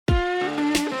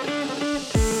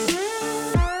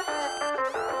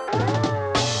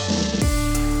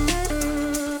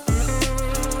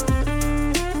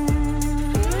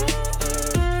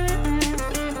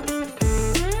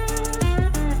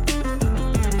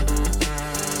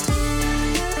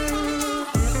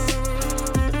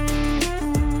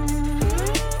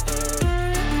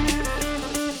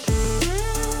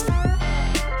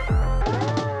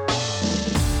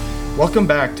Welcome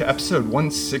back to episode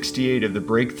 168 of the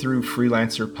Breakthrough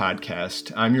Freelancer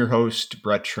Podcast. I'm your host,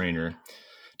 Brett Trainer.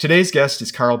 Today's guest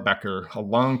is Carl Becker, a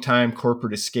longtime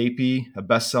corporate escapee, a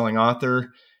best-selling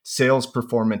author, sales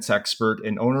performance expert,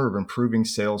 and owner of Improving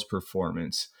Sales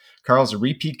Performance. Carl's a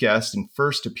repeat guest and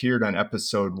first appeared on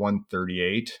episode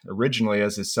 138, originally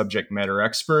as a subject matter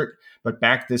expert, but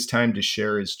back this time to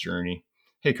share his journey.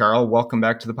 Hey, Carl, welcome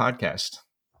back to the podcast.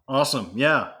 Awesome.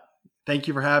 Yeah. Thank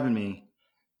you for having me.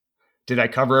 Did I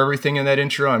cover everything in that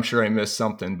intro? I'm sure I missed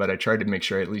something, but I tried to make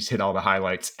sure I at least hit all the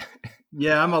highlights.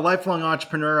 Yeah, I'm a lifelong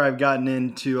entrepreneur. I've gotten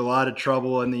into a lot of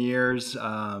trouble in the years.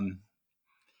 I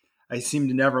seem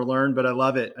to never learn, but I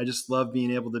love it. I just love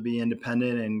being able to be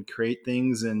independent and create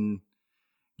things and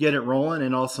get it rolling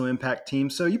and also impact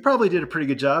teams. So you probably did a pretty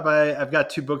good job. I've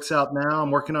got 2 books out now.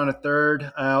 I'm working on a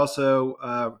third. I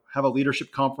also have a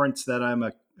leadership conference that I'm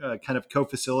a kind of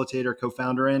co-facilitator,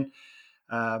 co-founder in.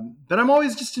 But I'm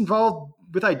always just involved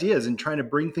with ideas and trying to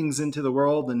bring things into the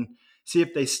world and see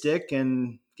if they stick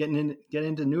and get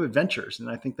into new adventures. And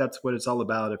I think that's what it's all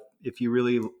about. If you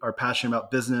really are passionate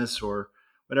about business or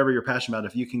whatever you're passionate about,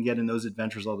 if you can get in those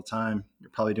adventures all the time, you're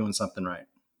probably doing something right.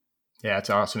 Yeah, it's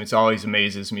awesome. It always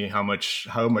amazes me how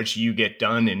much you get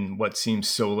done in what seems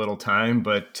so little time.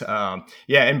 But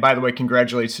yeah, and by the way,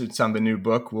 congratulations on the new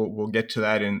book. We'll get to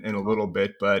that in a little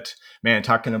bit. But man,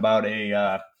 talking about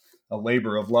a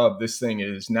labor of love, this thing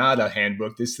is not a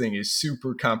handbook. This thing is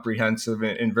super comprehensive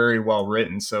and very well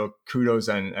written. So kudos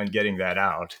on getting that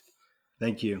out.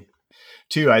 Thank you.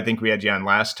 2, I think we had you on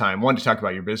last time. 1, to talk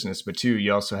about your business, but 2,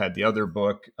 you also had the other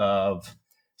book of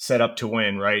Set Up to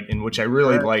Win, right? In which I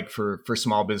really like for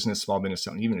small business,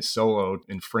 even a solo,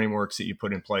 and frameworks that you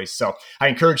put in place. So I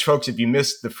encourage folks, if you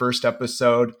missed the first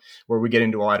episode where we get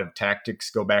into a lot of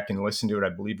tactics, go back and listen to it. I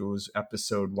believe it was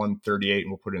episode 138, and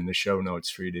we'll put it in the show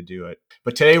notes for you to do it.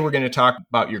 But today we're going to talk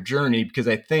about your journey, because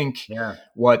I think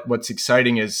what's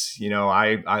exciting is,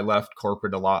 I left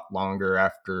corporate a lot longer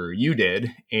after you did.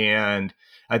 And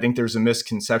I think there's a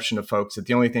misconception of folks that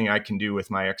the only thing I can do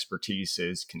with my expertise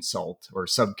is consult or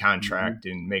subcontract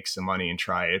and make some money and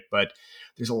try it. But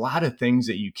there's a lot of things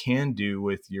that you can do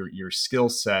with your skill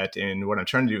set. And what I'm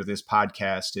trying to do with this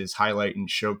podcast is highlight and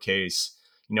showcase,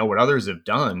 what others have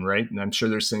done, right? And I'm sure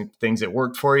there's some things that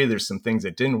worked for you. There's some things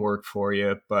that didn't work for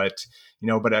you. But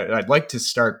I'd like to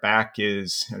start back I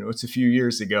know it's a few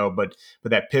years ago, but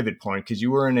that pivot point, because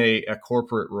you were in a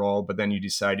corporate role, but then you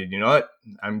decided,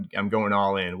 I'm going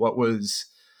all in. What was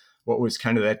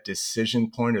kind of that decision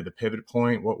point or the pivot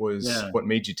point? What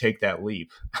made you take that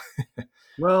leap?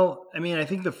 Well, I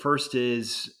think the first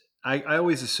is I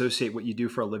always associate what you do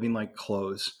for a living like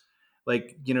clothes.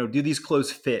 Like, do these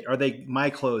clothes fit? Are they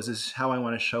my clothes? Is how I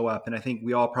want to show up. And I think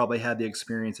we all probably had the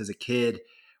experience as a kid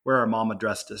where our mama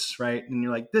dressed us, right? And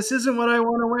you're like, this isn't what I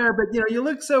want to wear, but you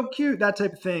look so cute, that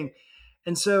type of thing.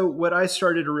 And so what I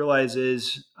started to realize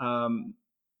is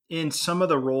in some of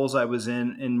the roles I was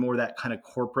in more that kind of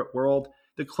corporate world,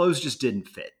 the clothes just didn't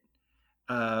fit.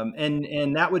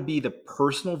 And that would be the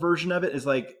personal version of it, is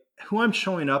like who I'm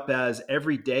showing up as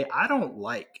every day. I don't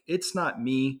like, it's not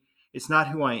me. It's not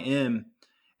who I am.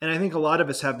 And I think a lot of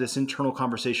us have this internal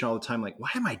conversation all the time. Like, why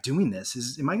am I doing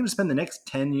this? Am I going to spend the next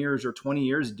 10 years or 20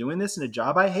 years doing this in a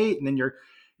job I hate? And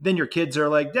then your kids are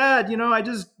like, Dad, I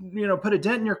just, put a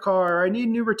dent in your car. Or I need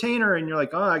a new retainer. And you're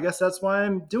like, oh, I guess that's why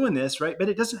I'm doing this. Right. But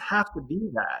it doesn't have to be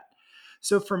that.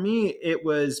 So for me, it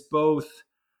was both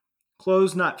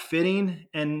clothes not fitting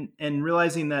and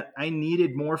realizing that I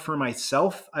needed more for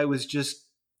myself. I was just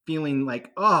feeling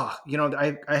like,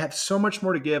 I have so much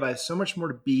more to give. I have so much more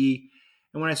to be.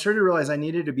 And when I started to realize I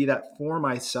needed to be that for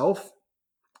myself,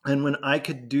 and when I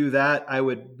could do that, I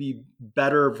would be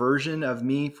better version of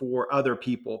me for other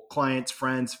people, clients,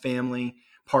 friends, family,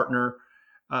 partner,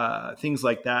 things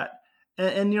like that.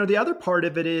 And the other part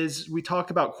of it is we talk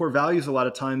about core values a lot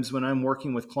of times when I'm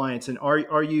working with clients. And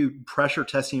are you pressure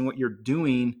testing what you're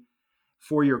doing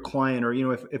for your client? Or,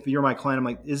 if you're my client, I'm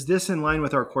like, is this in line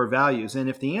with our core values? And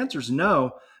if the answer is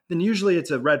no, then usually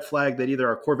it's a red flag that either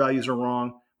our core values are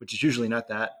wrong, which is usually not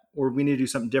that, or we need to do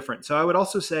something different. So I would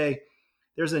also say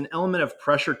there's an element of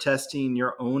pressure testing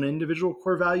your own individual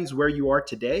core values where you are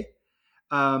today.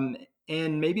 And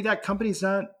maybe that company's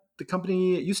not the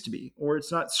company it used to be, or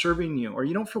it's not serving you, or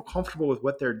you don't feel comfortable with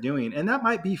what they're doing. And that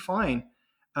might be fine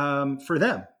for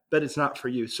them, but it's not for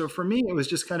you. So for me, it was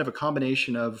just kind of a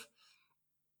combination of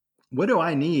what do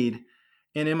I need?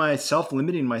 And am I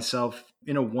self-limiting myself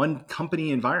in a one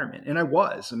company environment? And I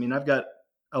was. I've got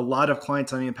a lot of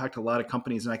clients. I impact a lot of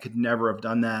companies, and I could never have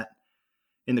done that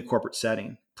in the corporate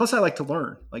setting. Plus, I like to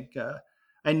learn.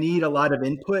 I need a lot of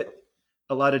input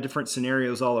a lot of different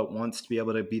scenarios all at once to be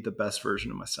able to be the best version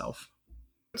of myself.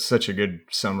 Such a good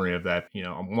summary of that.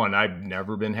 One, I've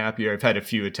never been happier. I've had a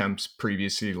few attempts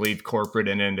previously to leave corporate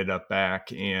and ended up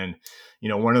back. And,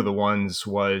 one of the ones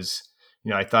was,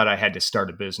 I thought I had to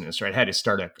start a business, right? I had to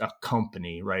start a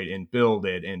company, right? And build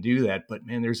it and do that. But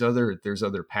man, there's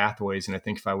other pathways. And I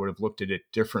think if I would have looked at it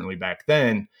differently back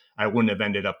then, I wouldn't have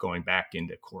ended up going back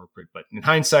into corporate. But in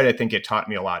hindsight, I think it taught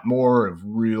me a lot more of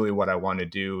really what I want to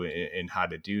do and how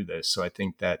to do this. So I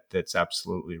think that's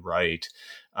absolutely right.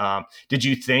 Did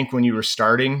you think when you were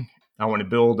starting, I want to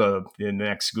build the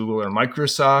next Google or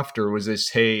Microsoft, or was this,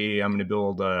 hey, I'm going to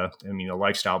build a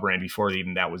lifestyle brand before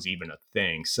even that was even a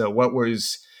thing? So what were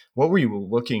you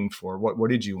looking for? What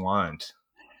did you want?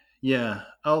 Yeah,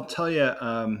 I'll tell you.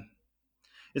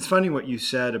 It's funny what you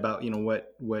said about,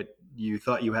 what you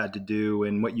thought you had to do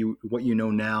and what you know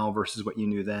now versus what you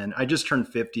knew then. I just turned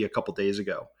 50 a couple days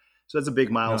ago. So that's a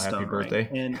big milestone, happy birthday.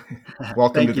 Right? And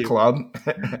welcome to the you. club.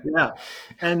 Yeah.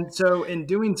 And so in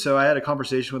doing so, I had a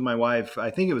conversation with my wife. I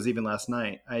think it was even last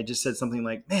night. I just said something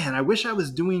like, man, I wish I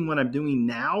was doing what I'm doing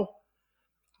now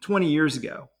 20 years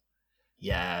ago.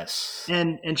 Yes.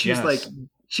 And she's like,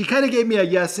 she kind of gave me a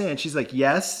yes and. She's like,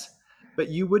 yes, but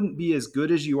you wouldn't be as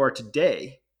good as you are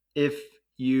today if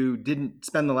you didn't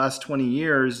spend the last 20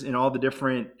 years in all the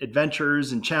different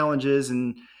adventures and challenges.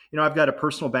 And, I've got a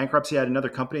personal bankruptcy. I had another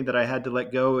company that I had to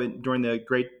let go during the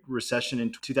Great Recession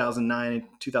in 2009 and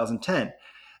 2010.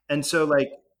 And so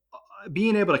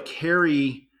being able to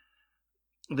carry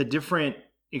the different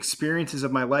experiences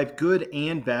of my life, good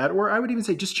and bad, or I would even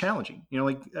say just challenging,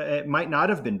 it might not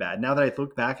have been bad. Now that I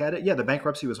look back at it, yeah, the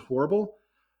bankruptcy was horrible.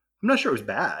 I'm not sure it was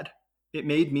bad. It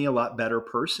made me a lot better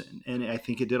person. And I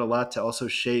think it did a lot to also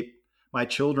shape my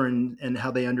children and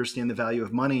how they understand the value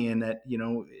of money, and that,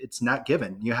 it's not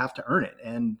given. You have to earn it.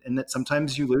 And that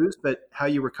sometimes you lose, but how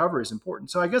you recover is important.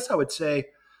 So I guess I would say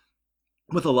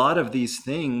with a lot of these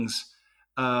things,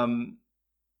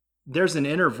 there's an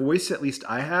inner voice, at least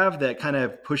I have, that kind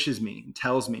of pushes me and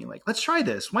tells me like, let's try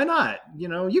this. Why not?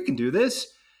 You can do this.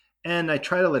 And I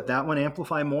try to let that one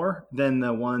amplify more than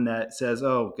the one that says,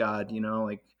 oh God,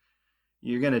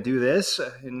 you're going to do this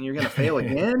and you're going to fail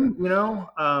again,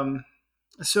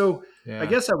 So Yeah. I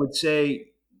guess I would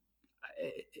say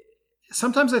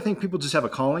sometimes I think people just have a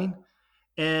calling.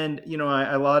 And,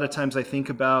 a lot of times I think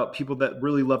about people that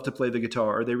really love to play the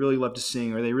guitar, or they really love to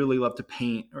sing, or they really love to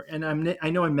paint. I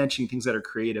know I'm mentioning things that are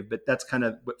creative, but that's kind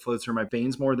of what flows through my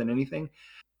veins more than anything.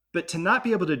 But to not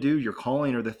be able to do your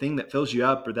calling or the thing that fills you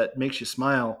up or that makes you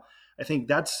smile, I think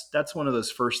that's one of those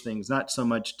first things. Not so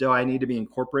much, do I need to be in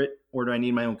corporate, or do I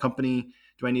need my own company?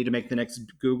 Do I need to make the next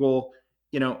Google?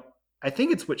 I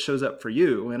think it's what shows up for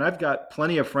you. And I've got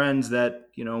plenty of friends that,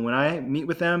 when I meet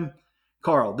with them,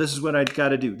 Carl, this is what I got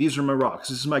to do. These are my rocks.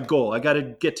 This is my goal. I got to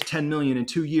get to 10 million in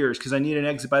 2 years because I need an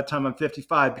exit by the time I'm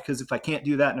 55. Because if I can't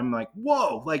do that, and I'm like,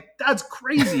 whoa, that's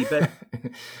crazy. But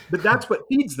that's what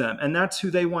feeds them, and that's who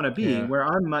they want to be. Yeah. Where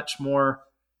I'm much more,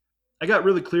 I got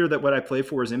really clear that what I play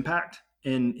for is impact,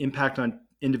 and impact on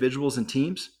individuals and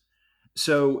teams.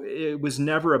 So it was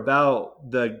never about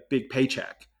the big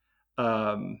paycheck.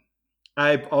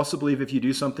 I also believe if you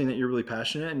do something that you're really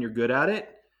passionate and you're good at it,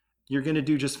 you're going to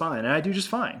do just fine. And I do just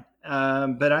fine.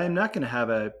 But I am not going to have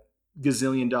a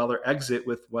gazillion-dollar exit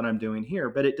with what I'm doing here.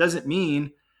 But it doesn't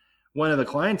mean one of the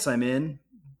clients I'm in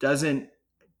doesn't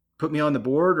put me on the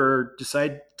board or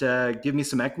decide to give me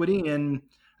some equity and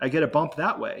I get a bump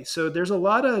that way. So there's a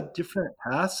lot of different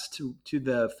paths to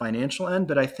the financial end,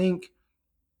 but I think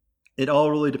it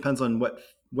all really depends on what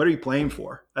are you playing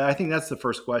for? I think that's the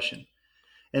first question.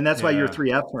 And that's why your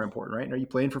 3 F's are important, right? Are you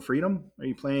playing for freedom? Are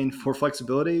you playing for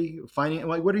flexibility?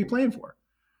 What are you playing for?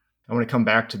 I want to come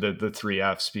back to the 3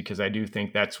 F's, because I do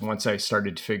think that's, once I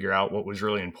started to figure out what was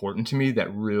really important to me,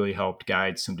 that really helped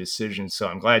guide some decisions. So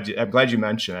I'm glad you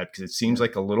mentioned that, because it seems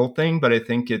like a little thing, but I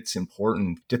think it's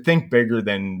important to think bigger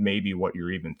than maybe what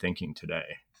you're even thinking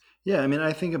today. Yeah. I mean,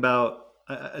 I think about,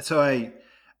 so I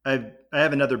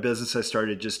have another business I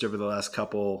started just over the last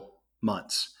couple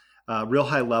months. Real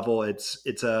high level.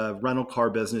 It's a rental car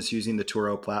business using the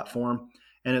Turo platform,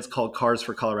 and it's called Cars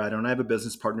for Colorado. And I have a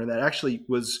business partner that actually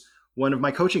was one of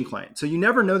my coaching clients. So you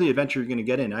never know the adventure you're going to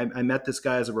get in. I met this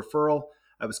guy as a referral.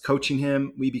 I was coaching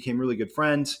him. We became really good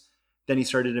friends. Then he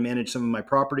started to manage some of my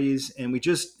properties, and we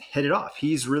just hit it off.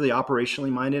 He's really operationally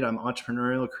minded. I'm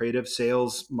entrepreneurial, creative,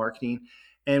 sales, marketing.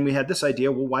 And we had this idea,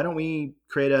 well, why don't we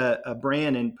create a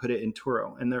brand and put it in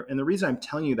Turo? And the reason I'm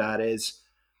telling you that is,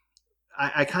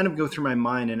 I kind of go through my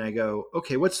mind and I go,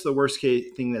 okay, what's the worst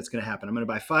case thing that's going to happen? I'm going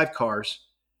to buy 5 cars.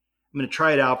 I'm going to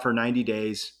try it out for 90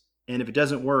 days. And if it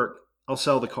doesn't work, I'll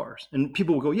sell the cars. And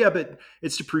people will go, yeah, but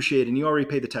it's depreciated and you already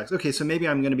paid the tax. Okay, so maybe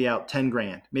I'm going to be out 10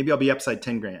 grand. Maybe I'll be upside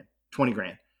 10 grand, 20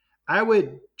 grand. I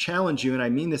would challenge you, and I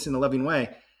mean this in a loving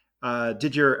way.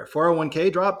 Did your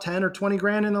 401k drop 10 or 20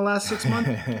 grand in the last 6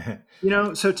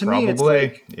 months? So to me, it's Probably,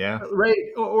 like, yeah. right.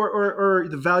 Or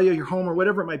the value of your home or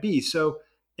whatever it might be. So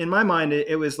in my mind,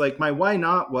 it was like my why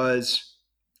not was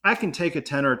I can take a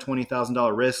 10 or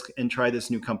 $20,000 risk and try this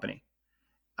new company.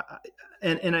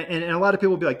 And a lot of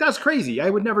people will be like, that's crazy. I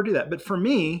would never do that. But for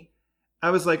me, I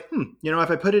was like,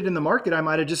 if I put it in the market, I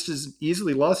might have just as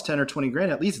easily lost 10 or 20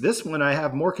 grand. At least this one, I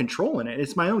have more control in it.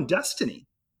 It's my own destiny.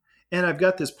 And I've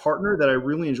got this partner that I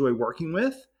really enjoy working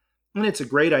with. And it's a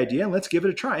great idea. And let's give it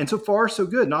a try. And so far, so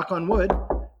good. Knock on wood.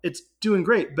 It's doing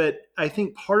great. But I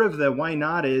think part of the why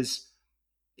not is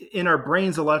in our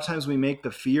brains, a lot of times we make the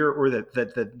fear or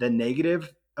the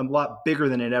negative a lot bigger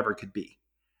than it ever could be.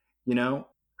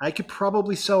 I could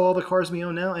probably sell all the cars we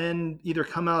own now and either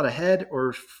come out ahead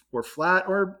or flat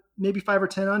or maybe 5 or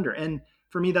 10 under. And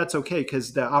for me, that's okay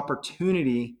because the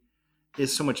opportunity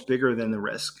is so much bigger than the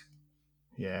risk.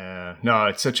 Yeah, no,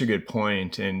 it's such a good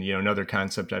point. And, another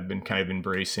concept I've been kind of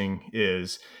embracing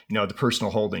is, the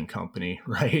personal holding company,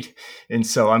 right? And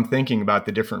so I'm thinking about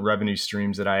the different revenue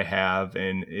streams that I have,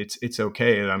 and it's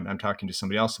okay. I'm talking to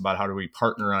somebody else about how do we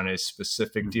partner on a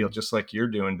specific deal, just like you're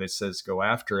doing that says go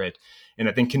after it. And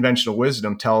I think conventional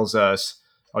wisdom tells us,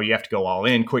 oh, you have to go all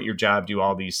in, quit your job, do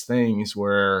all these things,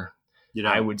 where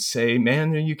I would say,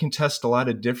 man, you can test a lot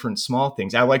of different small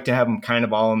things. I like to have them kind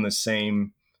of all in the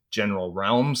same general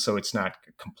realm, so it's not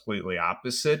completely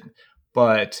opposite,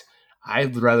 but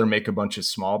I'd rather make a bunch of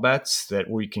small bets that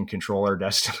we can control our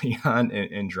destiny on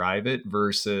and drive it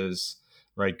versus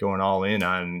going all in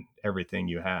on everything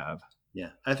you have. Yeah,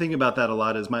 I think about that a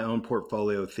lot as my own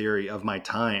portfolio theory of my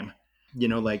time.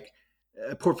 Like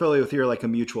a portfolio theory, like a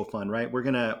mutual fund, right? We're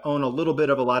going to own a little bit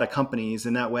of a lot of companies,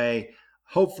 and that way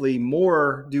hopefully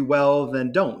more do well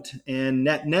than don't, and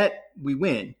net we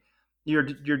win. You're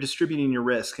distributing your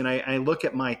risk. And I look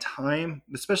at my time,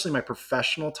 especially my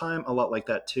professional time, a lot like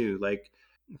that too. Like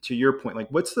to your point, like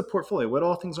what's the portfolio? What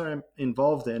all things are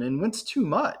involved in, and what's too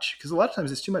much? Because a lot of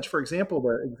times it's too much. For example,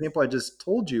 the example I just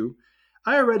told you,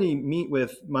 I already meet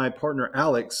with my partner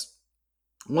Alex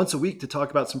once a week to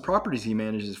talk about some properties he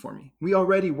manages for me. We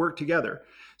already work together.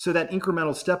 So that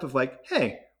incremental step of like,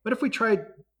 hey, what if we tried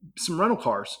some rental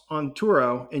cars on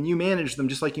Turo and you manage them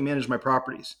just like you manage my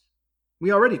properties?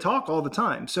 We already talk all the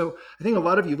time. So I think a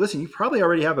lot of you listen, you probably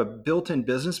already have a built-in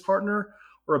business partner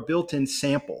or a built-in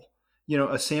sample,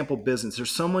 a sample business. There's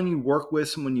someone you work with,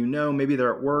 someone maybe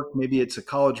they're at work, maybe it's a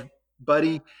college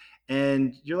buddy,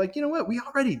 and you're like, you know what, we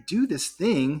already do this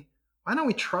thing. Why don't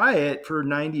we try it for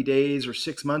 90 days or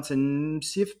 6 months and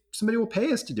see if somebody will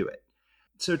pay us to do it?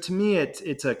 So to me,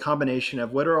 it's a combination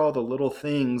of what are all the little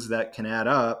things that can add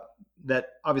up that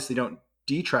obviously don't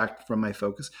detract from my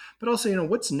focus, but also,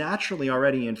 what's naturally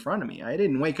already in front of me. I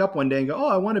didn't wake up one day and go, oh,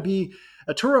 I want to be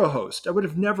a Turo host. I would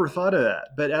have never thought of that.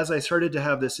 But as I started to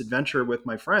have this adventure with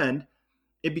my friend,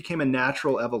 it became a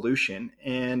natural evolution.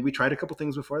 And we tried a couple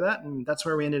things before that, and that's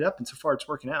where we ended up. And so far it's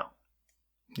working out.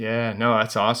 Yeah, no,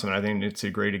 that's awesome. I think it's a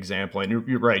great example. And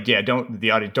you're right. Yeah,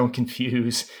 don't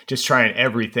confuse just trying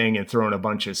everything and throwing a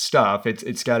bunch of stuff.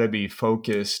 It's got to be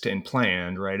focused and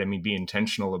planned, right? I mean, be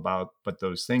intentional about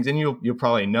those things. And you'll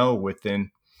probably know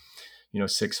within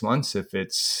 6 months if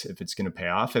it's going to pay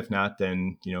off. If not,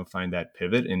 then find that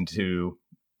pivot into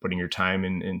putting your time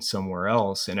in somewhere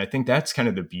else. And I think that's kind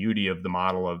of the beauty of the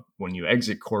model of when you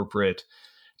exit corporate.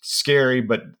 Scary,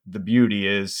 but the beauty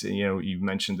is, you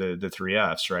mentioned the 3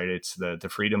 F's, right? It's the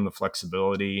freedom, the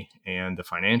flexibility, and the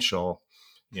financial,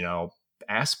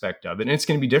 aspect of it. And it's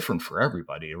going to be different for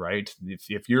everybody, right?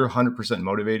 If you're 100%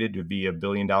 motivated to be $1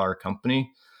 billion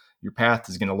company, your path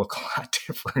is going to look a lot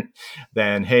different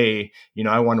than, hey,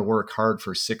 I want to work hard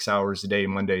for 6 hours a day,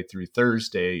 Monday through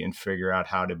Thursday, and figure out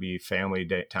how to be family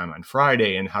time on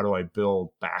Friday. And how do I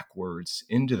build backwards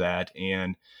into that?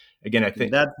 And again, I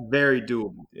think that's very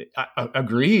doable.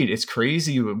 Agreed. It's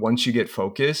crazy once you get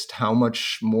focused, how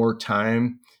much more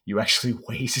time you actually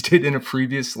wasted in a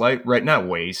previous life, right? Not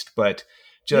waste, but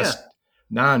just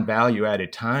non-value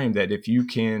added time that if you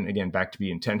can, again, back to be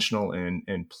intentional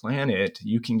and plan it,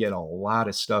 you can get a lot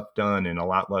of stuff done in a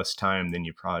lot less time than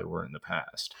you probably were in the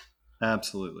past.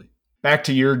 Absolutely. Back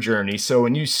to your journey. So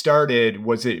when you started,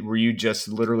 were you just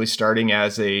literally starting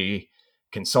as a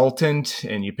consultant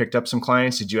and you picked up some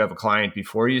clients? Did you have a client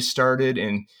before you started?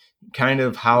 And kind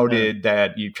of how did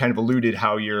that, you kind of alluded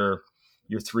how your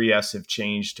 3S have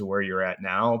changed to where you're at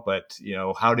now, but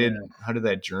how did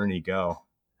that journey go?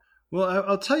 Well,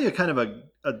 I'll tell you kind of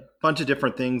a bunch of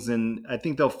different things, and I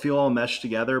think they'll feel all meshed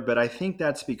together. But I think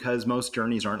that's because most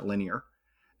journeys aren't linear.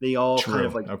 They all kind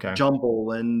of True. like Okay.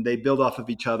 jumble and they build off of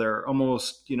each other,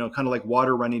 almost, kind of like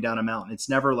water running down a mountain. It's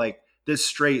never like this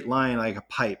straight line like a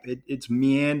pipe. It's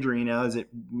meandering as it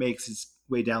makes its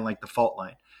way down like the fault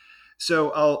line.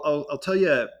 So I'll tell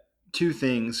you two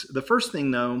things. The first thing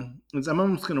though is I'm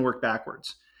almost going to work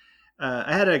backwards.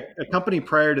 I had a company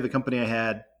prior to the company I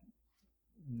had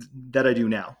that I do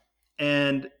now.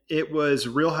 And it was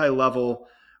real high level.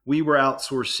 We were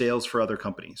outsourced sales for other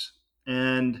companies.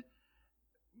 And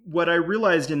what I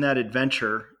realized in that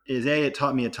adventure is A, it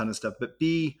taught me a ton of stuff, but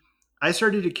B, I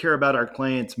started to care about our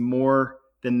clients more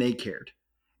than they cared.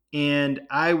 And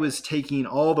I was taking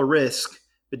all the risk,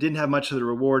 but didn't have much of the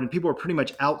reward. And people were pretty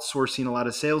much outsourcing a lot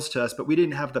of sales to us, but we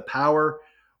didn't have the power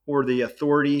or the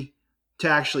authority to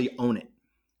actually own it.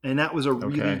 And that was a Okay.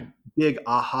 really big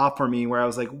aha for me where I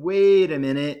was like, wait a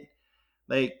minute.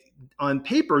 Like on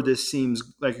paper, this seems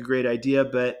like a great idea,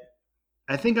 but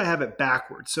I think I have it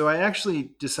backwards. So I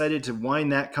actually decided to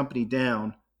wind that company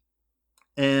down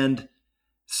and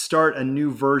start a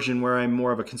new version where I'm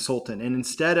more of a consultant. And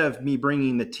instead of me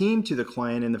bringing the team to the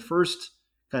client in the first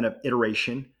kind of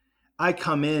iteration, I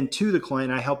come in to the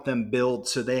client, I help them build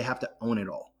so they have to own it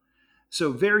all.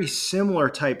 So very similar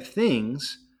type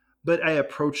things, but I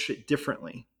approached it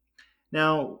differently.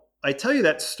 Now, I tell you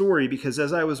that story because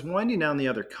as I was winding down the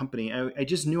other company, I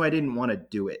just knew I didn't want to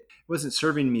do it. It wasn't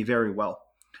serving me very well.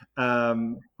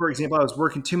 For example, I was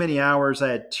working too many hours. I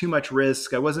had too much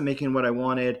risk. I wasn't making what I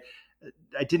wanted.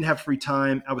 I didn't have free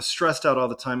time. I was stressed out all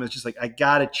the time. I was just like, I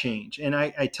got to change. And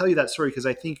I tell you that story because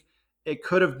I think it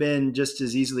could have been just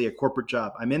as easily a corporate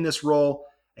job. I'm in this role.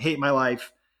 I hate my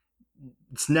life.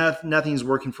 Nothing's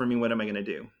working for me. What am I going to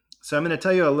do? So I'm going to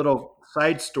tell you a little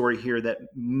side story here that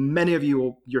many of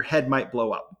you, your head might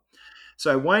blow up.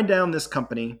 So I wind down this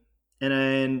company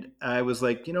and I was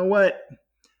like, you know what?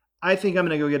 I think I'm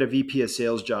going to go get a VP of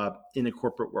sales job in the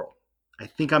corporate world. I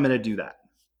think I'm going to do that.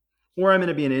 Or I'm going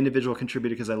to be an individual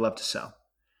contributor because I love to sell.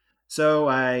 So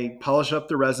I polish up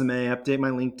the resume, update my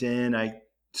LinkedIn, I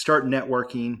start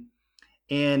networking.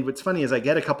 And what's funny is I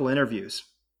get a couple interviews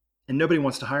and nobody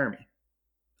wants to hire me.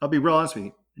 I'll be real honest with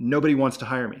you. Nobody wants to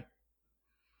hire me.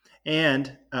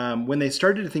 And when they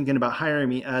started thinking about hiring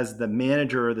me as the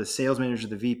manager or the sales manager,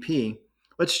 the VP,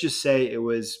 let's just say it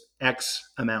was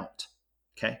X amount.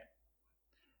 Okay.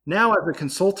 Now, as a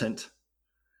consultant,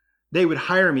 they would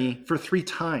hire me for 3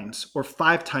 times or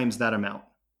 5 times that amount.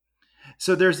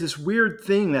 So there's this weird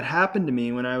thing that happened to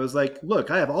me when I was like,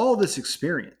 look, I have all this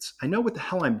experience. I know what the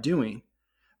hell I'm doing,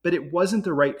 but it wasn't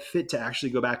the right fit to actually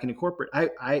go back into corporate.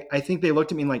 I think they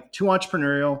looked at me like too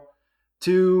entrepreneurial,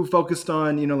 too focused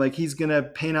on, like he's going to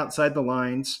paint outside the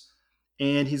lines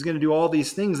and he's going to do all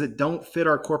these things that don't fit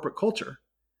our corporate culture.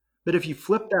 But if you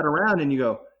flip that around and you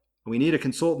go, we need a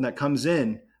consultant that comes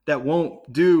in that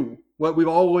won't do what we've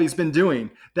always been doing,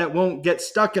 that won't get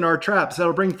stuck in our traps,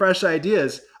 that'll bring fresh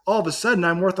ideas, all of a sudden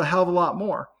I'm worth a hell of a lot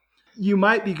more. You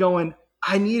might be going,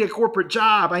 I need a corporate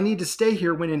job. I need to stay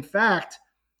here, when in fact,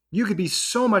 you could be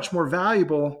so much more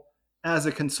valuable as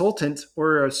a consultant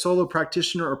or a solo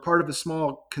practitioner or part of a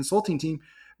small consulting team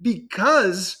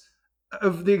because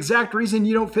of the exact reason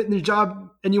you don't fit in the job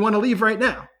and you want to leave right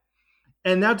now.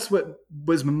 And that's what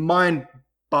was mind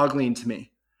boggling to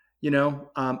me.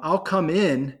 I'll come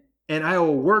in and I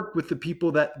will work with the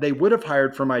people that they would have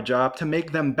hired for my job to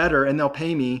make them better, and they'll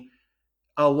pay me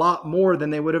a lot more than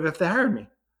they would have if they hired me.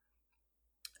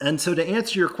 And so to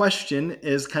answer your question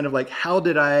is kind of like, how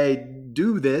did I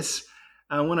do this?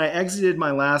 When I exited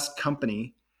my last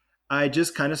company, I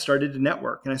just kind of started to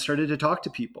network and I started to talk to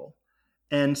people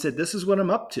and said, this is what I'm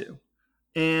up to.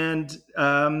 And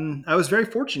I was very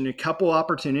fortunate. A couple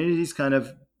opportunities kind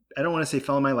of, I don't want to say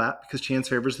fell in my lap because chance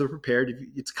favors the prepared.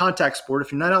 It's a contact sport.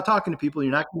 If you're not out talking to people, you're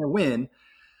not going to win.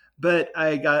 But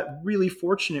I got really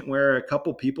fortunate where a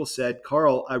couple people said,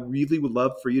 Carl, I really would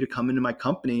love for you to come into my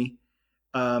company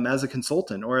as a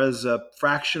consultant or as a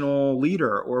fractional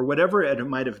leader or whatever it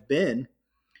might have been.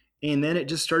 And then it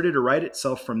just started to write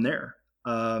itself from there.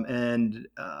 I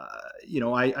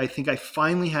think I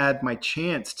finally had my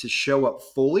chance to show up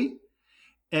fully.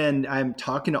 And I'm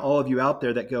talking to all of you out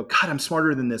there that go, God, I'm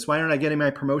smarter than this. Why aren't I getting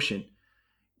my promotion?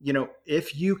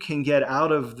 If you can get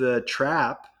out of the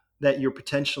trap that you're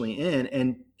potentially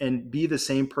in and be the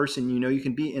same person you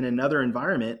can be in another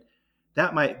environment,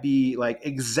 that might be like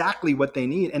exactly what they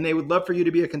need. And they would love for you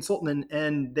to be a consultant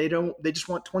and they just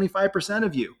want 25%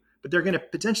 of you, but they're going to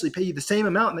potentially pay you the same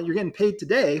amount that you're getting paid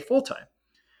today full time.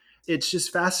 It's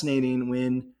just fascinating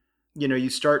when you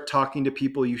start talking to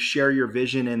people, you share your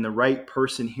vision, and the right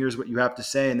person hears what you have to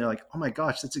say. And they're like, oh my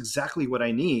gosh, that's exactly what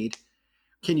I need.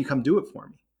 Can you come do it for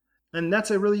me? And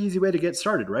that's a really easy way to get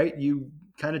started, right? You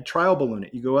kind of trial balloon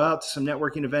it. You go out to some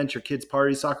networking events, your kids'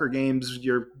 parties, soccer games,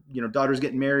 your daughter's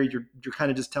getting married. You're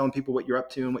kind of just telling people what you're up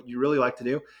to and what you really like to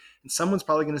do. And someone's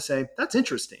probably going to say, that's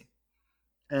interesting.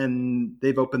 And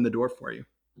they've opened the door for you.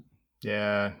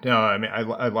 Yeah, no, I mean,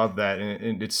 I love that.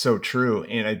 And it's so true.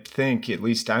 And I think at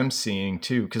least I'm seeing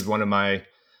too, because one of my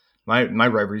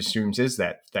revenue streams is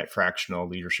that fractional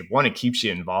leadership. One, it keeps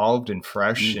you involved and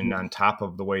fresh and on top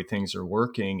of the way things are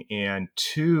working. And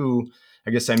two, I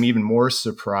guess I'm even more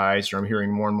surprised, or I'm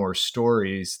hearing more and more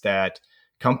stories that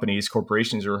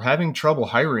corporations are having trouble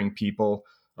hiring people,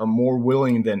 are more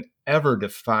willing than ever to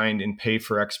find and pay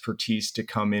for expertise to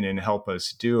come in and help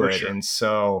us do For it. sure. And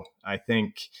so I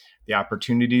think the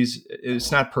opportunities,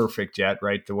 it's not perfect yet,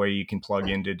 right? The way you can plug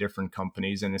into different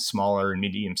companies, and a smaller and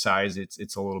medium size,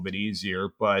 it's a little bit easier,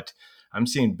 but I'm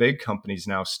seeing big companies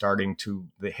now starting to,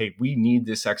 hey, we need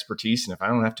this expertise. And if I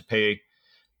don't have to pay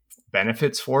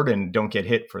benefits for it and don't get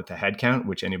hit for the headcount,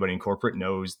 which anybody in corporate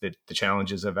knows that the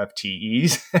challenges of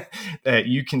FTEs, that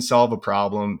you can solve a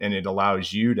problem and it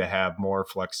allows you to have more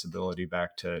flexibility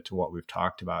back to what we've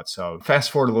talked about. So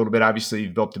fast forward a little bit, obviously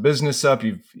you've built the business up,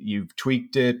 you've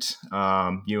tweaked it.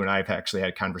 You and I have actually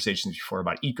had conversations before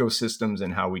about ecosystems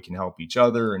and how we can help each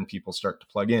other and people start to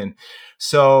plug in.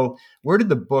 So where did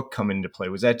the book come into play?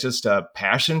 Was that just a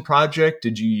passion project?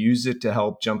 Did you use it to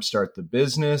help jumpstart the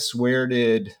business?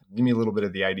 Give me a little bit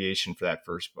of the ideation for that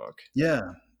first book.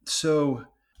 Yeah. So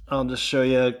I'll just show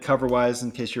you cover wise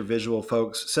in case you're visual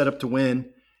folks. Set Up to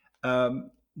Win.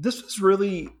 This was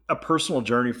really a personal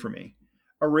journey for me.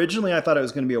 Originally, I thought it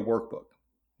was going to be a workbook.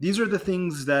 These are the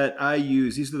things that I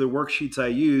use. These are the worksheets I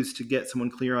use to get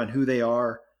someone clear on who they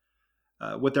are,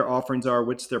 what their offerings are,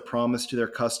 what's their promise to their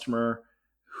customer,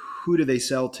 who do they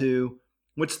sell to,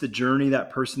 what's the journey that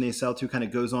person they sell to kind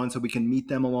of goes on, so we can meet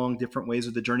them along different ways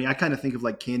of the journey. I kind of think of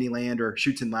like Candyland or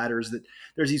Chutes and Ladders, that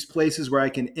there's these places where I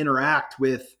can interact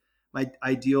with my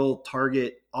ideal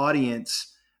target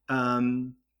audience,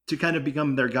 to kind of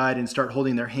become their guide and start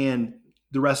holding their hand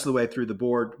the rest of the way through the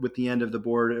board, with the end of the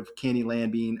board of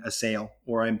Candyland being a sale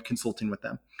or I'm consulting with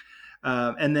them.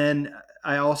 And then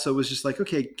I also was just like,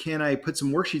 okay, can I put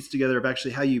some worksheets together of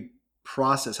actually how you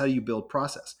process, how you build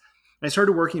process? And I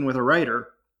started working with a writer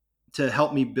to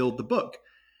help me build the book.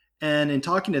 And in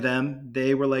talking to them,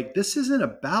 they were like, this isn't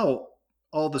about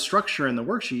all the structure and the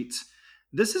worksheets.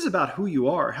 This is about who you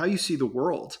are, how you see the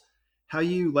world, how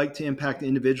you like to impact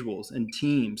individuals and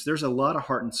teams. There's a lot of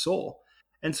heart and soul.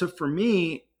 And so for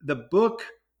me, the book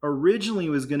originally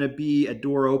was going to be a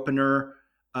door opener,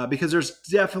 because there's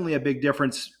definitely a big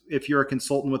difference if you're a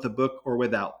consultant with a book or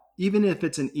without, even if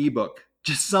it's an ebook,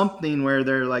 just something where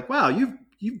they're like, wow,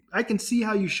 I can see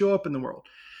how you show up in the world.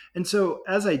 And so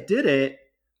as I did it,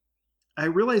 I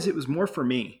realized it was more for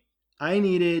me. I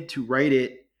needed to write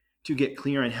it to get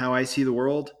clear on how I see the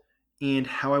world and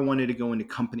how I wanted to go into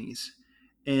companies.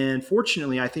 And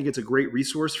fortunately, I think it's a great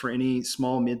resource for any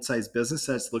small, mid-sized business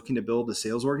that's looking to build a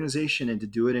sales organization and to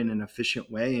do it in an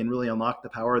efficient way and really unlock the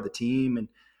power of the team and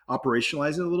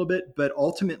operationalize it a little bit. But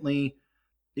ultimately,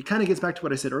 it kind of gets back to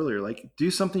what I said earlier, like do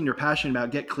something you're passionate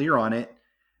about, get clear on it,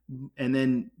 and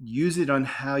then use it on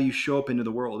how you show up into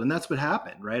the world. And that's what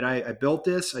happened, right? I built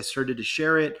this, I started to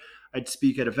share it. I'd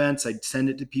speak at events, I'd send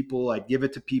it to people, I'd give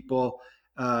it to people,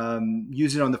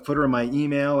 use it on the footer of my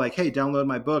email, like, hey, download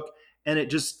my book. And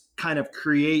it just kind of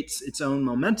creates its own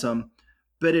momentum,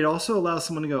 but it also allows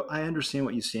someone to go, I understand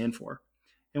what you stand for.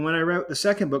 And when I wrote the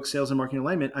second book, Sales and Marketing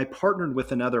Alignment, I partnered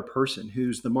with another person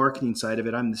who's the marketing side of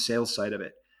it. I'm the sales side of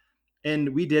it.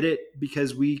 And we did it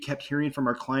because we kept hearing from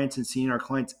our clients and seeing our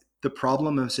clients the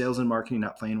problem of sales and marketing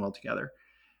not playing well together.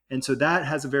 And so that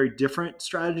has a very different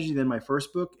strategy than my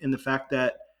first book, in the fact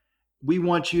that we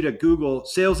want you to Google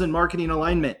sales and marketing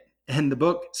alignment, and the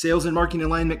book Sales and Marketing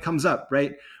Alignment comes up,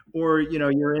 right? Or,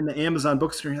 you're in the Amazon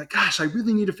bookstore and you're like, gosh, I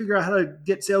really need to figure out how to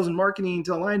get sales and marketing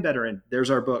to align better. And there's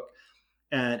our book.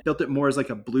 And built it more as like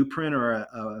a blueprint or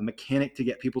a mechanic to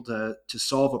get people to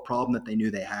solve a problem that they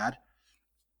knew they had.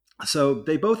 So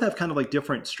they both have kind of like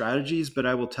different strategies, but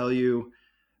I will tell you,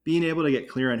 being able to get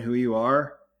clear on who you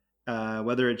are,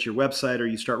 whether it's your website or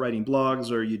you start writing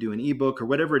blogs or you do an ebook or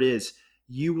whatever it is,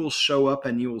 you will show up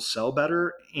and you will sell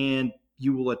better, and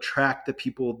you will attract the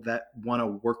people that want to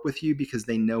work with you because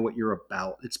they know what you're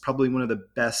about. It's probably one of the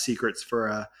best secrets for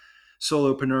a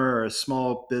solopreneur or a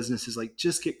small business, is like,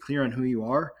 just get clear on who you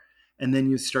are, and then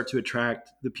you start to attract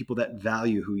the people that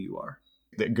value who you are.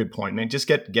 Good point, man. Just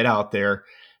get out there.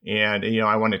 And,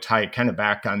 I want to tie it kind of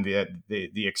back on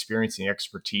the experience and the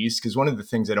expertise, because one of the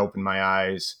things that opened my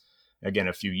eyes, again,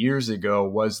 a few years ago,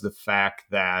 was the fact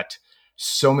that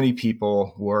so many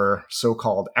people were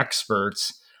so-called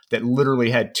experts that literally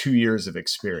had 2 years of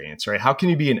experience, right? How can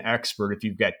you be an expert if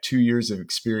you've got 2 years of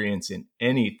experience in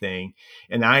anything?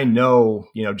 And I know,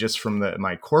 just from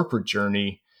my corporate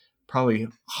journey, probably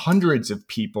hundreds of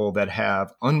people that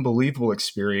have unbelievable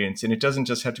experience. And it doesn't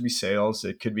just have to be sales.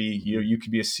 It could be, you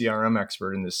could be a CRM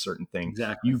expert in this certain thing.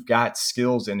 Exactly. You've got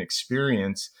skills and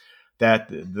experience that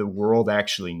the world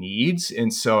actually needs.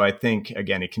 And so I think,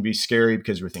 again, it can be scary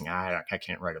because we're thinking, I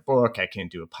can't write a book, I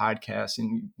can't do a podcast.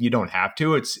 And you don't have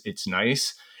to. It's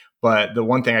nice. But the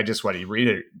one thing I just want to read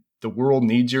it, the world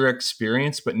needs your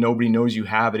experience, but nobody knows you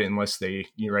have it unless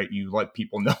you let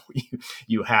people know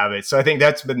you have it. So I think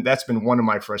that's been one of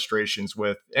my frustrations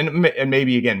with, and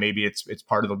maybe it's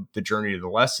part of the journey of the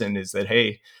lesson, is that,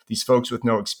 hey, these folks with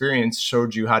no experience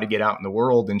showed you how to get out in the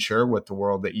world and share with the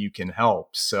world that you can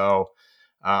help. So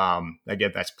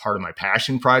again, that's part of my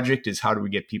passion project, is how do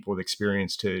we get people with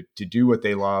experience to do what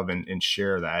they love and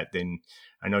share that. Then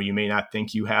I know you may not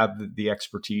think you have the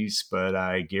expertise, but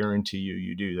I guarantee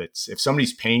you do. That's, if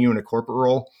somebody's paying you in a corporate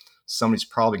role, somebody's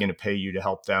probably going to pay you to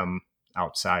help them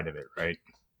outside of it, right?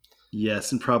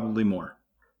 Yes, and probably more.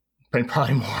 And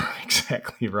probably more.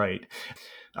 Exactly right.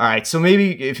 All right. So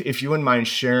maybe if you wouldn't mind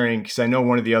sharing, because I know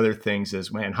one of the other things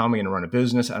is, man, how am I going to run a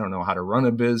business? I don't know how to run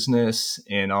a business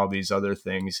and all these other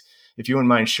things. If you wouldn't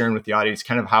mind sharing with the audience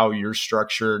kind of how you're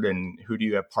structured and who do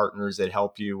you have partners that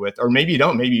help you with, or maybe you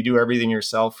don't, maybe you do everything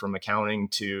yourself from accounting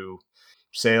to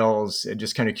sales. And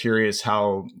just kind of curious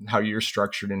how you're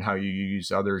structured and how you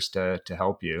use others to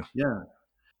help you. Yeah.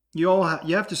 You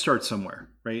have to start somewhere,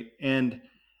 right? And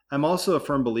I'm also a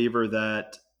firm believer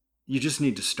that you just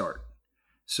need to start.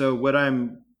 So what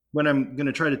I'm going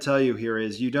to try to tell you here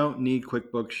is, you don't need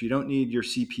QuickBooks, you don't need your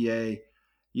CPA,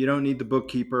 you don't need the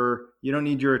bookkeeper, you don't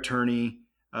need your attorney,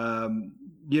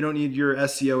 you don't need your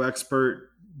SEO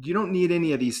expert, you don't need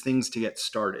any of these things to get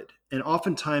started. And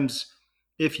oftentimes,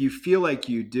 if you feel like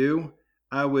you do,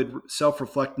 I would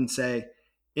self-reflect and say,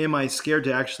 am I scared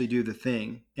to actually do the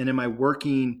thing? And am I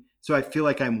working so I feel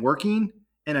like I'm working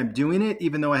and I'm doing it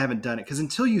even though I haven't done it? Because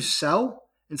until you sell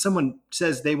and someone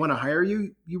says they want to hire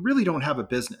you, you really don't have a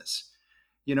business.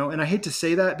 And I hate to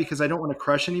say that because I don't want to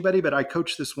crush anybody, but I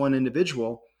coached this one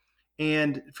individual,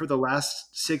 and for the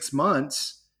last 6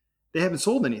 months, they haven't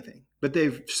sold anything, but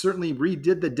they've certainly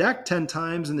redid the deck 10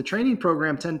 times and the training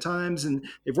program 10 times, and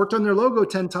they've worked on their logo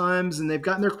 10 times, and they've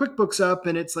gotten their QuickBooks up.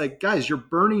 And it's like, guys, you're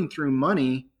burning through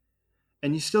money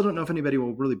and you still don't know if anybody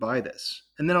will really buy this.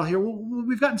 And then I'll hear, well,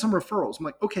 we've gotten some referrals. I'm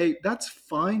like, okay, that's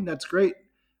fine. That's great.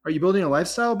 Are you building a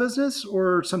lifestyle business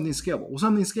or something scalable? Well,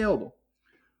 something scalable.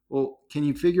 Well, can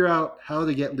you figure out how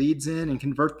to get leads in and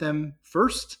convert them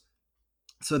first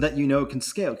so that it can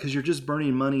scale? Because you're just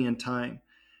burning money and time.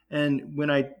 And when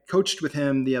I coached with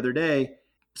him the other day,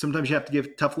 sometimes you have to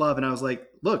give tough love. And I was like,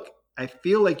 look, I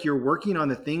feel like you're working on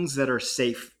the things that are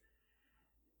safe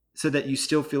so that you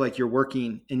still feel like you're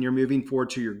working and you're moving forward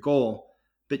to your goal,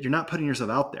 but you're not putting yourself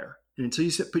out there. And until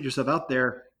you put yourself out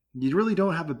there, you really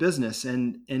don't have a business.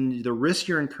 And the risk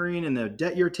you're incurring and the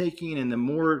debt you're taking and the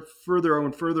more further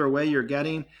and further away you're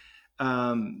getting,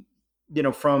 from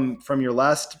your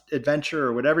last adventure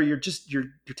or whatever, you're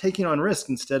taking on risk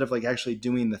instead of like actually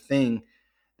doing the thing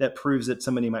that proves that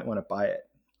somebody might want to buy it.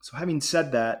 So having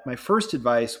said that, my first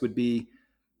advice would be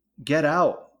get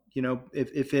out.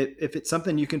 If it's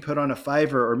something you can put on a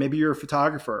Fiverr, or maybe you're a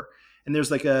photographer and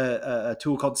there's like a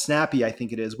tool called Snappy, I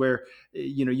think it is, where,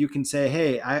 you can say,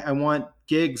 hey, I want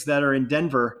gigs that are in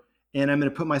Denver and I'm going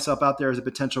to put myself out there as a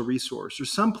potential resource, or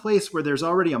some place where there's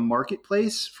already a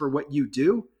marketplace for what you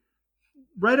do.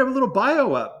 Write a little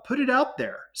bio up, put it out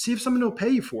there, see if someone will pay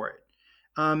you for it.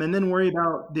 And then worry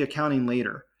about the accounting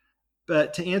later.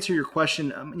 But to answer your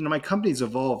question, my company's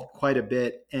evolved quite a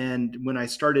bit. And when I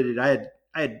started it, I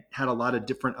had a lot of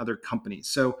different other companies.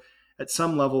 So at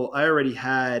some level, I already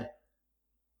had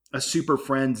a super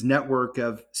friends network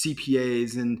of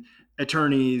CPAs and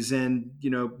attorneys and,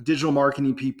 digital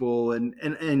marketing people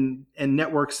and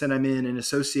networks that I'm in and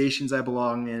associations I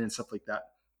belong in and stuff like that.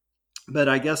 But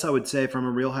I guess I would say from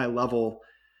a real high level,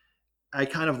 I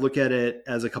kind of look at it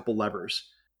as a couple levers.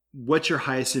 What's your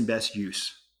highest and best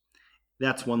use?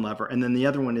 That's one lever. And then the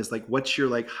other one is like, what's your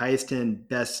like highest and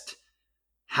best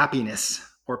happiness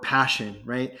or passion,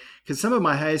 right? Because some of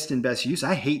my highest and best use,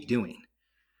 I hate doing.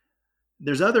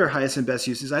 There's other highest and best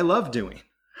uses I love doing,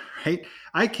 right?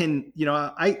 I can,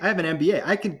 I have an MBA.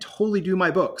 I can totally do my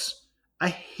books. I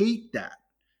hate that.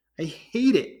 I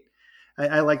hate it.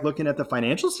 I like looking at the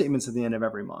financial statements at the end of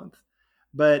every month.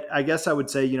 But I guess I would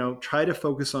say, try to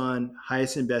focus on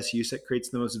highest and best use that creates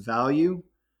the most value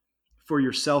for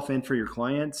yourself and for your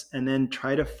clients. And then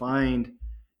try to find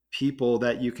people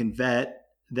that you can vet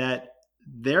that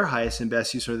their highest and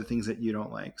best use are the things that you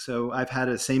don't like. So I've had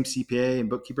a same CPA and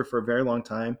bookkeeper for a very long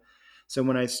time. So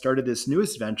when I started this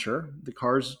newest venture, the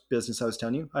cars business I was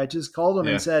telling you, I just called them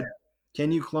and Yeah. said,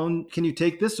 can you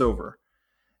take this over?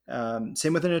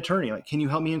 Same with an attorney. Like, can you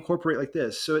help me incorporate like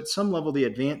this? So at some level, the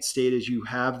advanced state is you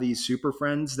have these super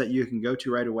friends that you can go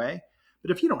to right away.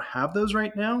 But if you don't have those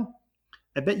right now,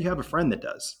 I bet you have a friend that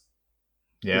does.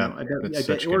 Yeah. I That's bet,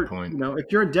 such a good or, point.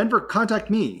 if you're in Denver, contact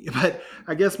me. But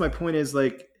I guess my point is,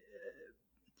 like,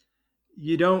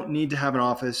 you don't need to have an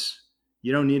office.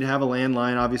 You don't need to have a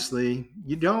landline. Obviously,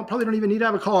 you probably don't even need to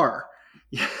have a car.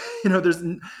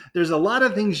 There's a lot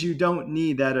of things you don't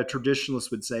need that a traditionalist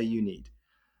would say you need.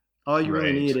 All you really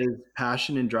Right. need is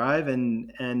passion and drive,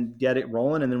 and get it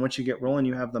rolling. And then once you get rolling,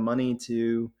 you have the money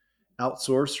to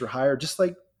outsource or hire, just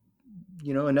like,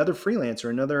 another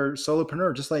freelancer, another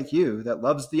solopreneur, just like you, that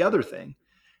loves the other thing.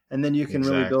 And then you can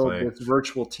really build Exactly. this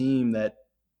virtual team that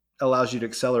allows you to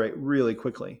accelerate really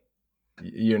quickly.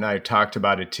 You and I talked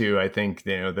about it too. I think,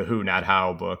 the Who Not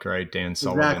How book, right? Dan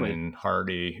Sullivan Exactly. and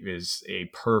Hardy is a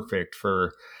perfect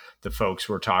for the folks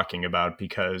we're talking about,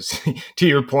 because to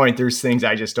your point, there's things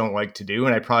I just don't like to do,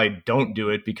 and I probably don't do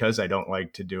it because I don't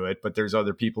like to do it. But there's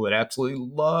other people that absolutely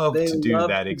love They to do love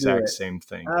that to do exact it. same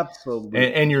thing. And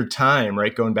Absolutely. your time,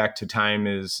 right? Going back to time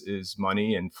is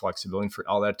money, and flexibility for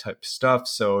all that type of stuff.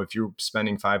 So if you're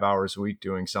spending 5 hours a week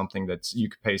doing something that's, you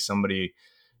could pay somebody,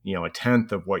 a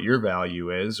tenth of what your value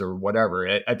is or whatever,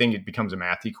 I think it becomes a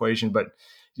math equation. But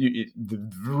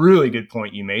the really good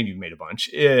point you made a bunch,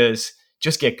 is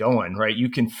just get going, right? You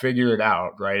can figure it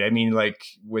out, right? I mean, like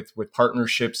with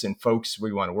partnerships and folks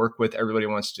we want to work with, everybody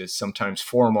wants to sometimes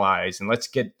formalize, and let's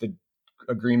get the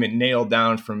agreement nailed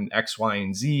down from X, Y,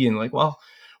 and Z. And like, well,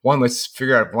 one, let's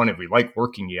figure out, one, if we like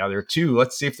working together. Two,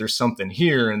 let's see if there's something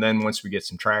here. And then once we get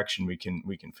some traction, we can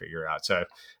figure it out. So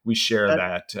we share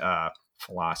That that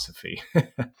philosophy.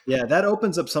 Yeah, that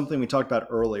opens up something we talked about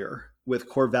earlier with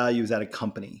core values at a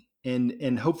company.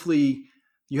 And hopefully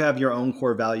you have your own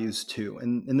core values too.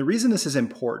 And the reason this is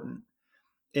important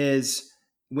is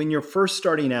when you're first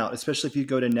starting out, especially if you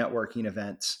go to networking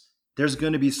events, there's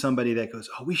going to be somebody that goes,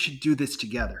 "Oh, we should do this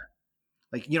together."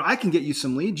 Like, I can get you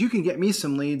some leads, you can get me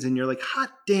some leads, and you're like,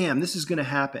 "Hot damn, this is going to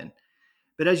happen."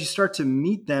 But as you start to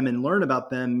meet them and learn about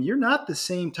them, you're not the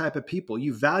same type of people.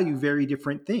 You value very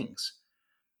different things,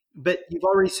 but you've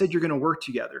already said you're going to work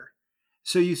together.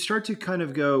 So you start to kind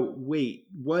of go, wait,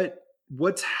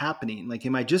 what's happening? Like,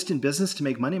 am I just in business to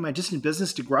make money? Am I just in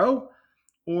business to grow?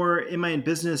 Or am I in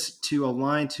business to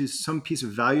align to some piece of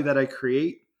value that I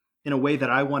create in a way that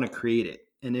I want to create it?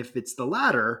 And if it's the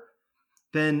latter,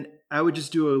 then I would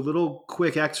just do a little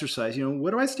quick exercise.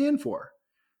 What do I stand for?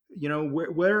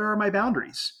 Where are my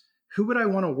boundaries? Who would I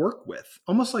want to work with?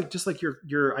 Almost like, just like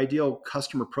your ideal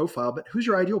customer profile, but who's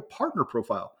your ideal partner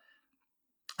profile?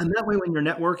 And that way, when you're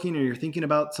networking or you're thinking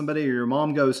about somebody, or your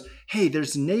mom goes, "Hey,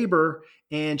 there's a neighbor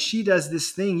and she does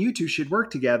this thing, you two should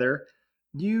work together,"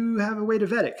 you have a way to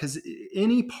vet it. Because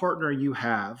any partner you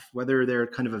have, whether they're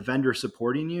kind of a vendor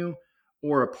supporting you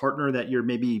or a partner that you're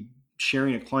maybe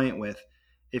sharing a client with,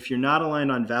 if you're not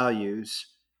aligned on values,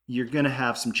 you're going to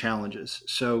have some challenges.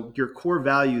 So your core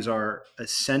values are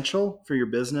essential for your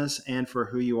business and for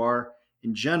who you are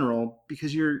in general,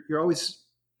 because you're always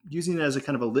using it as a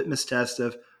kind of a litmus test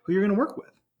of who you're going to work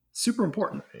with. Super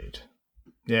important. Right.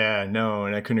 Yeah, no,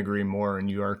 and I couldn't agree more. And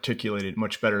you articulate it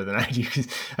much better than I do. 'Cause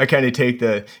I kind of take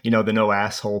the no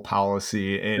asshole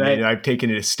policy, and Right. I've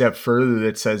taken it a step further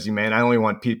that says, man, I only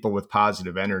want people with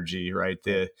positive energy, right?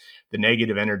 The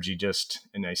negative energy just,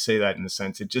 and I say that in the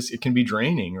sense, it can be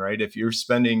draining, right? If you're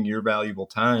spending your valuable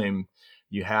time,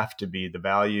 you have to be the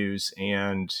values,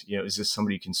 and is this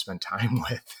somebody you can spend time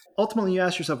with? Ultimately, you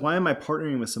ask yourself, why am I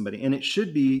partnering with somebody? And it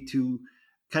should be to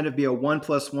kind of be a 1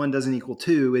 plus 1 doesn't equal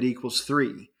 2, it equals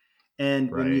 3. And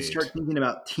when you Right. start thinking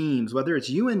about teams, whether it's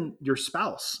you and your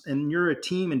spouse and you're a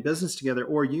team in business together,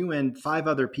 or you and 5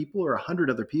 other people or 100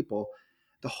 other people,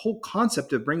 the whole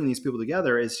concept of bringing these people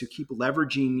together is to keep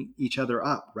leveraging each other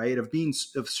up, right? Of being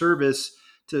of service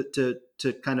to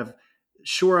kind of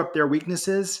shore up their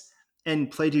weaknesses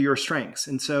and play to your strengths.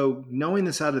 And so knowing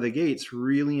this out of the gate is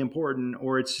really important,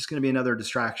 or it's just going to be another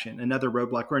distraction, another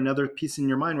roadblock, or another piece in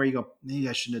your mind where you go, maybe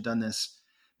I shouldn't have done this.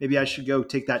 Maybe I should go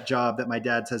take that job that my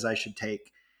dad says I should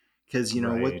take. Because,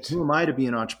 Right. who am I to be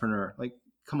an entrepreneur? Like,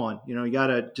 come on, you got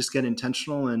to just get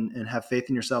intentional and have faith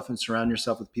in yourself and surround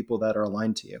yourself with people that are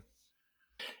aligned to you.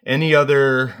 Any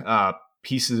other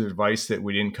pieces of advice that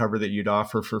we didn't cover that you'd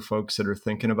offer for folks that are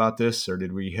thinking about this, or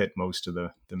did we hit most of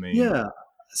the main? Yeah.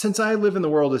 Since I live in the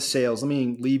world of sales, let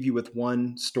me leave you with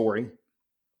one story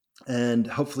and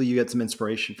hopefully you get some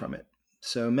inspiration from it.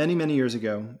 So many, many years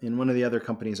ago, in one of the other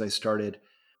companies I started,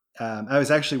 I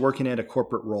was actually working at a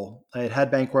corporate role. I had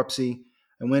had bankruptcy.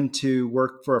 I went to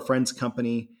work for a friend's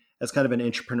company as kind of an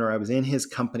entrepreneur. I was in his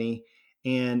company.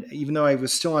 And even though I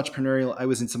was still entrepreneurial, I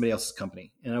was in somebody else's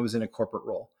company and I was in a corporate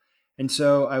role. And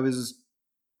so I was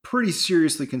pretty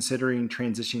seriously considering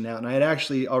transitioning out. And I had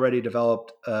actually already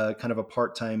developed a kind of a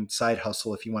part-time side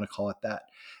hustle, if you want to call it that.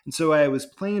 And so I was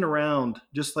playing around,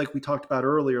 just like we talked about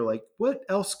earlier, like what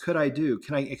else could I do?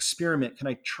 Can I experiment? Can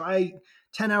I try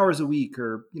 10 hours a week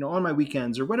or, on my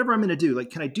weekends or whatever I'm going to do?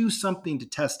 Like, can I do something to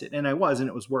test it? And I was, and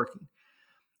it was working.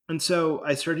 And so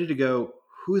I started to go,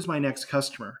 who is my next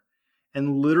customer?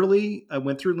 And literally I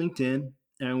went through LinkedIn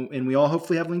and we all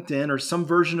hopefully have LinkedIn or some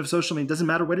version of social media, doesn't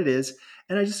matter what it is.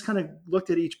 And I just kind of looked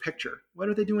at each picture. What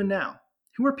are they doing now?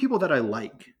 Who are people that I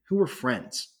like? Who are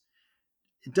friends?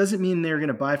 It doesn't mean they're going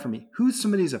to buy from me. Who's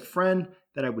somebody who's a friend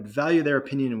that I would value their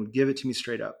opinion and would give it to me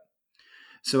straight up?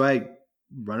 So I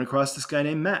run across this guy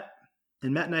named Matt.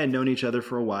 And Matt and I had known each other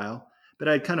for a while, but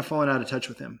I'd kind of fallen out of touch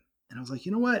with him. And I was like,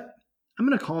 you know what? I'm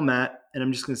going to call Matt and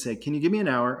I'm just going to say, can you give me an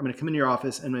hour? I'm going to come into your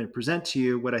office and I'm going to present to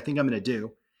you what I think I'm going to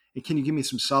do. And can you give me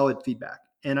some solid feedback?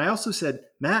 And I also said,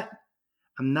 Matt,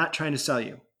 I'm not trying to sell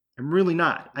you. I'm really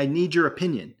not. I need your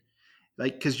opinion.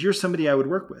 Like, because you're somebody I would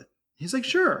work with. He's like,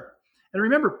 sure. And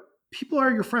remember, people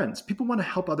are your friends. People want to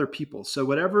help other people. So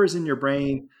whatever is in your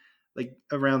brain, like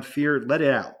around fear, let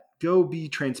it out. Go be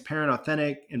transparent,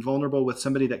 authentic, and vulnerable with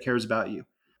somebody that cares about you.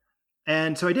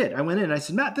 And so I did. I went in and I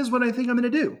said, Matt, this is what I think I'm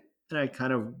going to do. And I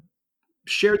kind of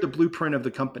shared the blueprint of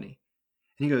the company.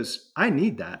 And he goes, I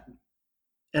need that.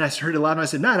 And I started aloud and I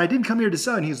said, Matt, I didn't come here to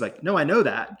sell. And he's like, no, I know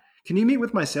that. Can you meet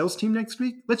with my sales team next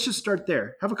week? Let's just start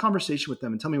there. Have a conversation with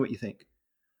them and tell me what you think.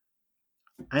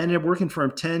 I ended up working for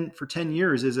him for 10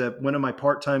 years as one of my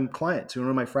part-time clients, one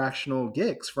of my fractional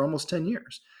gigs for almost 10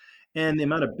 years. And the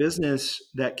amount of business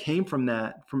that came from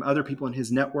that, from other people in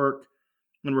his network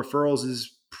and referrals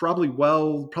is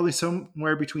probably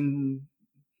somewhere between,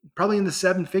 probably in the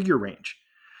 7-figure range.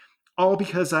 All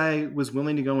because I was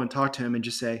willing to go and talk to him and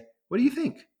just say, what do you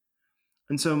think?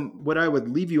 And so what I would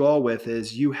leave you all with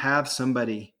is you have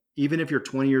somebody, even if you're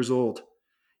 20 years old,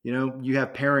 you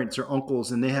have parents or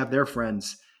uncles and they have their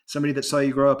friends, somebody that saw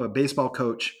you grow up, a baseball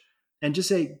coach, and just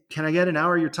say, can I get an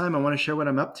hour of your time? I want to share what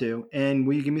I'm up to. And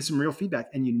will you give me some real feedback?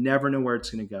 And you never know where it's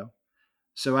going to go.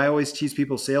 So I always teach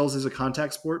people sales is a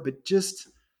contact sport, but just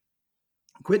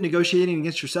quit negotiating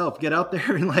against yourself. Get out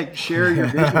there and like share your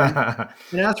vision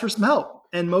and ask for some help.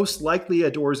 And most likely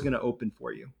a door is going to open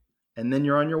for you. And then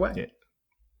you're on your way. Yeah.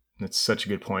 That's such a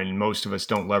good point. And most of us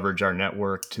don't leverage our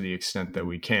network to the extent that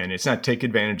we can. It's not take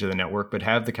advantage of the network, but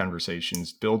have the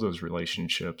conversations, build those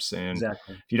relationships. And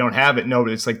exactly. If you don't have it, no,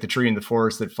 it's like the tree in the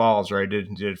forest that falls, right?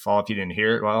 Did it fall if you didn't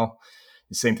hear it? Well,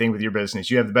 the same thing with your business.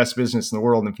 You have the best business in the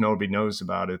world. And if nobody knows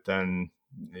about it, then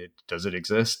does it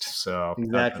exist? So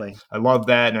exactly. I love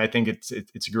that. And I think it's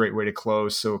a great way to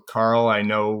close. So Carl, I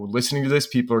know listening to this,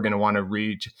 people are going to want to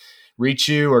reach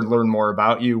you or learn more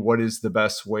about you. What is the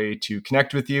best way to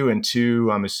connect with you? And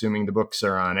two, I'm assuming the books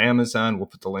are on Amazon. We'll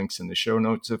put the links in the show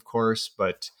notes, of course,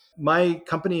 but my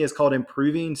company is called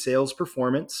Improving Sales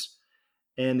Performance.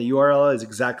 And the URL is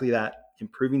exactly that,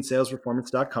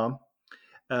 improvingsalesperformance.com.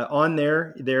 On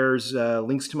there's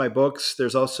links to my books.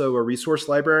 There's also a resource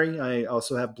library. I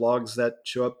also have blogs that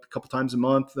show up a couple times a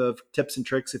month of tips and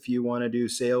tricks if you want to do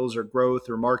sales or growth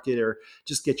or market or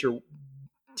just get your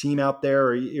team out there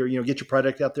or get your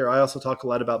product out there. I also talk a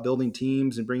lot about building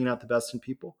teams and bringing out the best in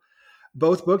people.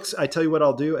 Both books, I tell you what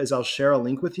I'll do is I'll share a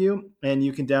link with you and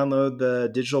you can download the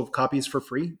digital copies for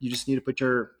free. You just need to put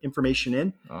your information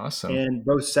in. Awesome. And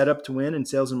both Set Up to Win and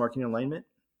Sales and Marketing Alignment.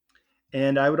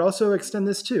 And I would also extend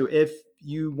this too. If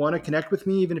you want to connect with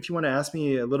me, even if you want to ask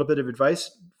me a little bit of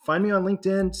advice, find me on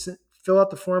LinkedIn, fill out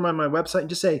the form on my website and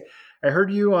just say, I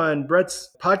heard you on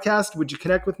Brett's podcast. Would you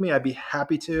connect with me? I'd be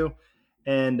happy to.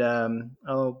 And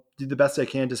I'll do the best I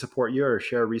can to support you or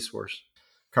share a resource.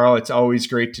 Carl, it's always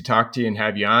great to talk to you and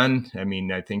have you on. I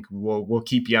mean, I think we'll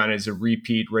keep you on as a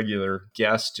repeat regular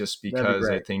guest just because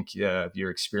I think your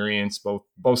experience,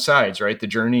 both sides, right? The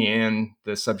journey and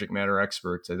the subject matter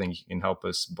experts, I think you can help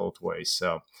us both ways.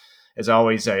 So as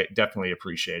always, I definitely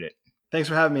appreciate it. Thanks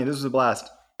for having me. This was a blast.